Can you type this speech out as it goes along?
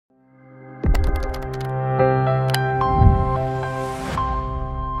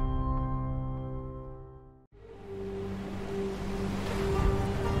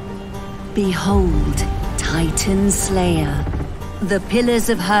Behold, Titan Slayer, the pillars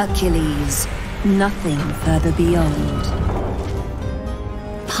of Hercules, nothing further beyond.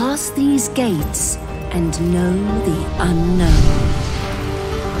 Pass these gates and know the unknown.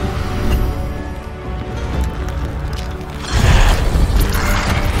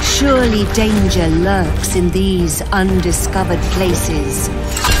 Surely danger lurks in these undiscovered places,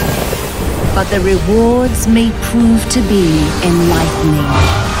 but the rewards may prove to be enlightening.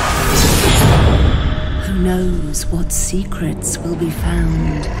 Who knows what secrets will be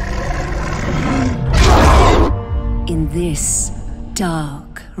found in this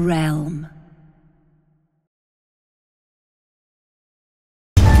dark realm?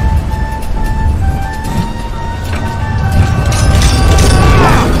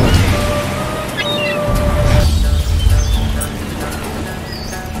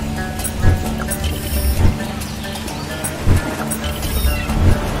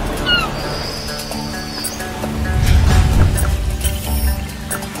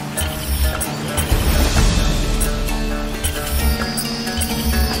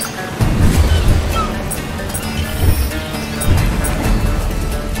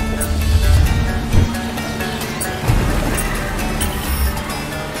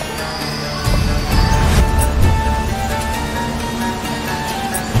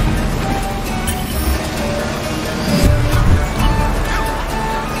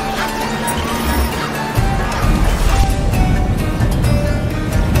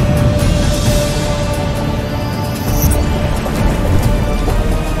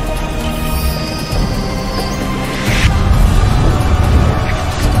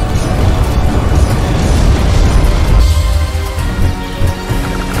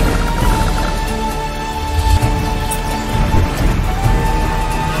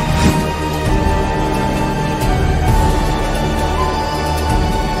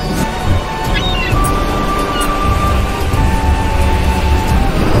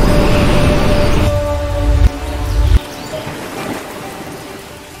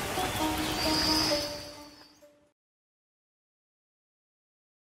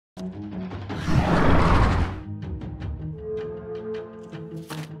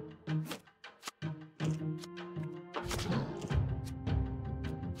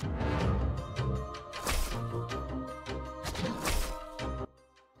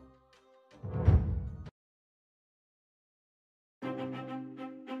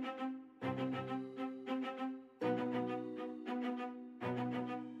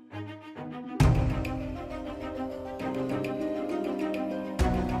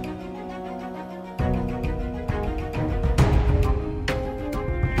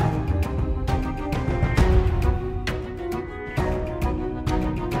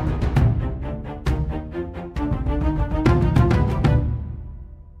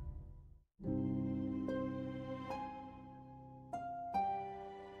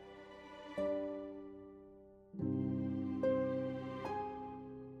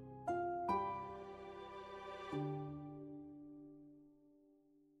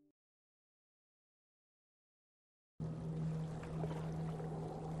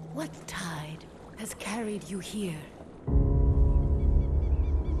 What tide has carried you here?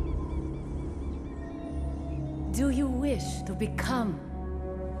 Do you wish to become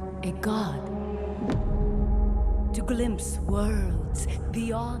a god? To glimpse worlds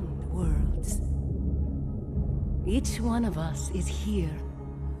beyond worlds? Each one of us is here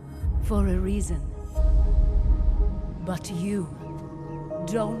for a reason. But you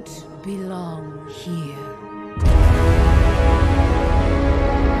don't belong here.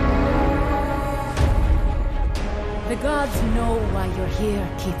 The gods know why you're here,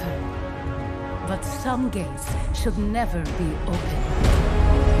 Keeper. But some gates should never be open.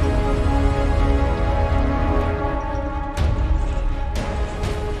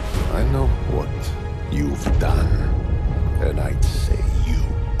 I know what you've done, and I'd say you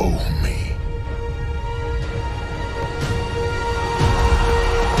owe me.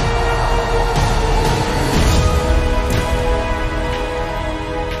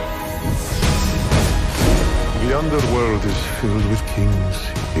 The underworld is filled with kings,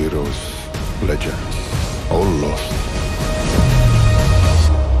 heroes, legends, all lost.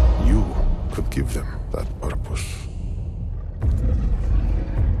 You could give them that purpose.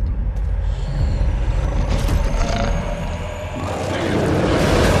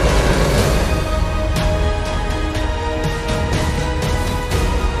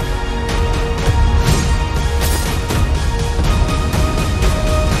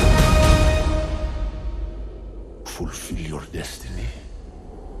 Fulfill your destiny,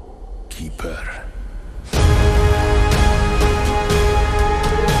 Keeper.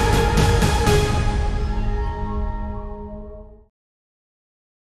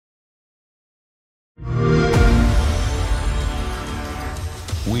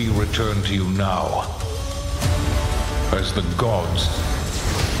 We return to you now as the gods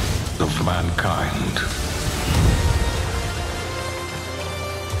of mankind.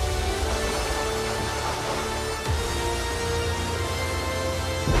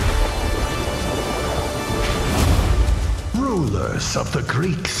 Rulers of the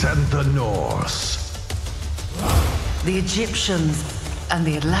Greeks and the Norse. The Egyptians and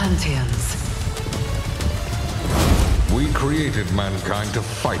the Atlanteans. We created mankind to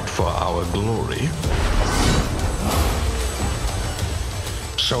fight for our glory.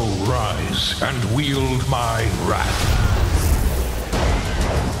 So rise and wield my wrath.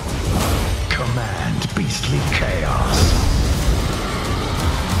 Command beastly chaos.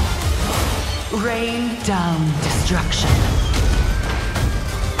 Rain down destruction.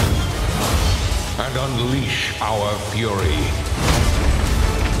 And unleash our fury.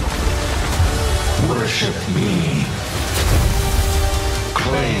 Worship me.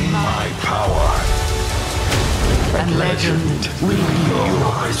 Claim my power. And legend will be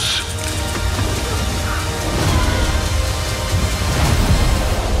yours.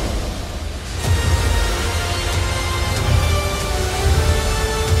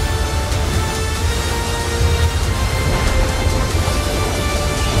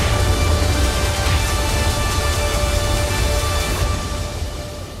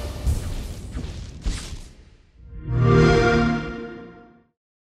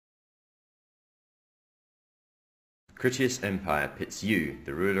 Critias Empire pits you,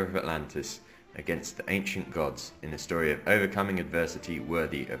 the ruler of Atlantis, against the ancient gods in a story of overcoming adversity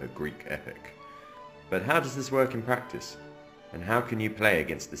worthy of a Greek epic. But how does this work in practice? And how can you play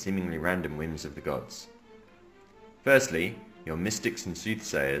against the seemingly random whims of the gods? Firstly, your mystics and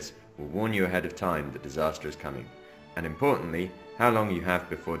soothsayers will warn you ahead of time that disaster is coming, and importantly, how long you have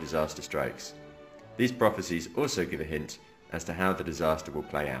before disaster strikes. These prophecies also give a hint as to how the disaster will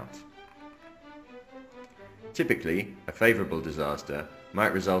play out. Typically, a favourable disaster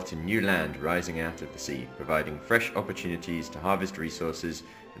might result in new land rising out of the sea, providing fresh opportunities to harvest resources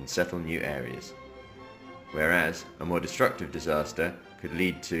and settle new areas. Whereas, a more destructive disaster could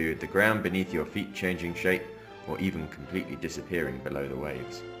lead to the ground beneath your feet changing shape, or even completely disappearing below the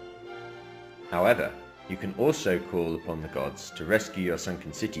waves. However, you can also call upon the gods to rescue your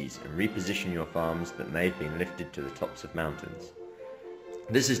sunken cities and reposition your farms that may have been lifted to the tops of mountains.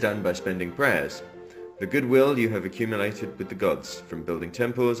 This is done by spending prayers, the goodwill you have accumulated with the gods from building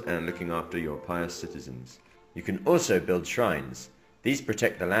temples and looking after your pious citizens. You can also build shrines. These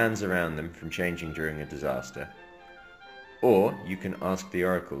protect the lands around them from changing during a disaster. Or you can ask the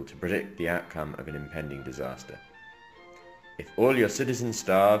oracle to predict the outcome of an impending disaster. If all your citizens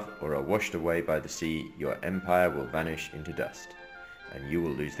starve or are washed away by the sea, your empire will vanish into dust, and you will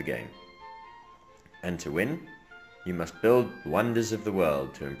lose the game. And to win, you must build wonders of the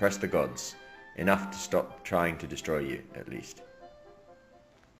world to impress the gods, enough to stop trying to destroy you, at least.